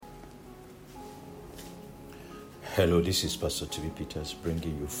Hello, this is Pastor TV Peters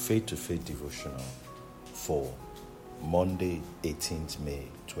bringing you Faith to Faith devotional for Monday, 18th May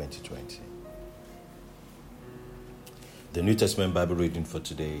 2020. The New Testament Bible reading for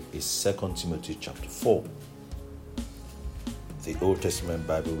today is 2 Timothy chapter 4. The Old Testament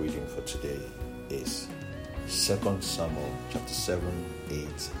Bible reading for today is 2 Samuel chapter 7,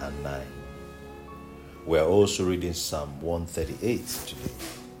 8, and 9. We are also reading Psalm 138 today.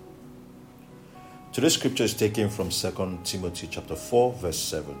 Today's scripture is taken from 2 Timothy chapter 4, verse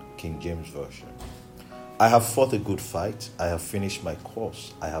 7, King James Version. I have fought a good fight. I have finished my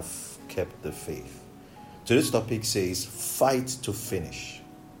course. I have kept the faith. Today's topic says, fight to finish.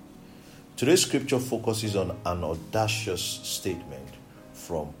 Today's scripture focuses on an audacious statement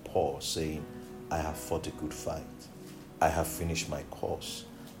from Paul saying, I have fought a good fight. I have finished my course.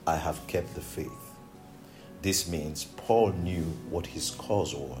 I have kept the faith. This means Paul knew what his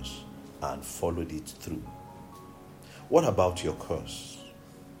cause was and followed it through. What about your course?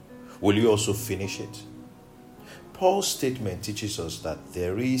 Will you also finish it? Paul's statement teaches us that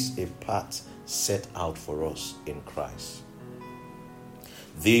there is a path set out for us in Christ.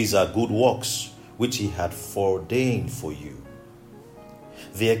 These are good works which he had foreordained for you.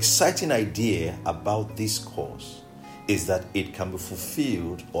 The exciting idea about this course is that it can be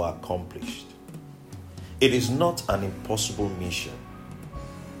fulfilled or accomplished. It is not an impossible mission.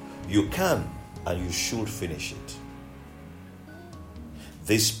 You can and you should finish it.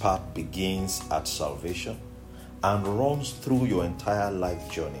 This path begins at salvation and runs through your entire life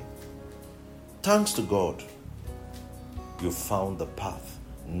journey. Thanks to God, you found the path.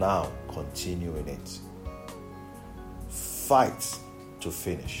 Now continue in it. Fight to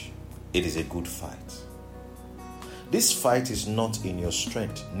finish. It is a good fight. This fight is not in your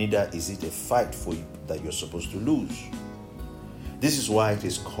strength, neither is it a fight for you that you're supposed to lose. This is why it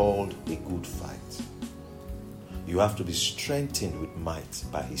is called a good fight. You have to be strengthened with might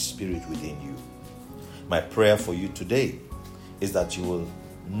by His Spirit within you. My prayer for you today is that you will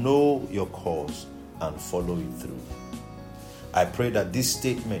know your cause and follow it through. I pray that this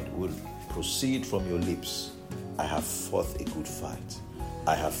statement will proceed from your lips. I have fought a good fight.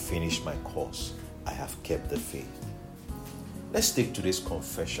 I have finished my course. I have kept the faith. Let's take today's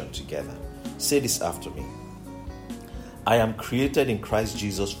confession together. Say this after me. I am created in Christ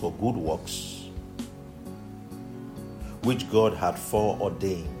Jesus for good works, which God had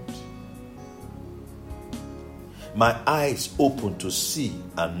foreordained. My eyes open to see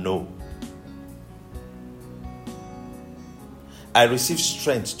and know. I receive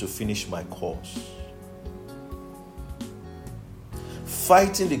strength to finish my course.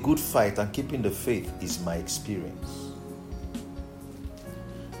 Fighting the good fight and keeping the faith is my experience.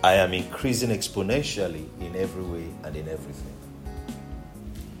 I am increasing exponentially in every way and in everything.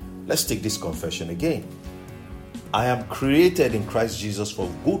 Let's take this confession again. I am created in Christ Jesus for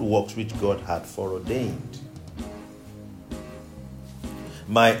good works which God had foreordained.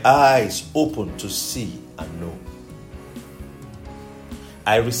 My eyes open to see and know.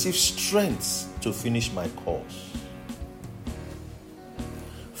 I receive strength to finish my course.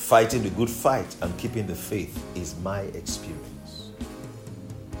 Fighting the good fight and keeping the faith is my experience.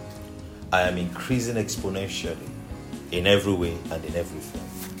 I am increasing exponentially in every way and in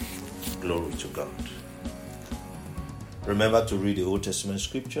everything. Glory to God. Remember to read the Old Testament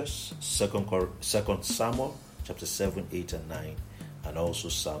scriptures, 2 Samuel chapter 7, 8, and 9, and also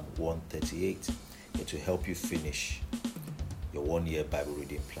Psalm 138. It will help you finish your one-year Bible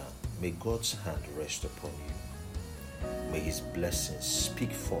reading plan. May God's hand rest upon you. May His blessings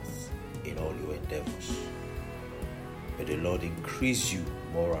speak forth in all your endeavors. May the Lord increase you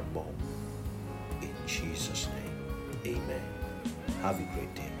more and more. In Jesus' name, amen. Have a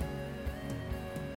great day.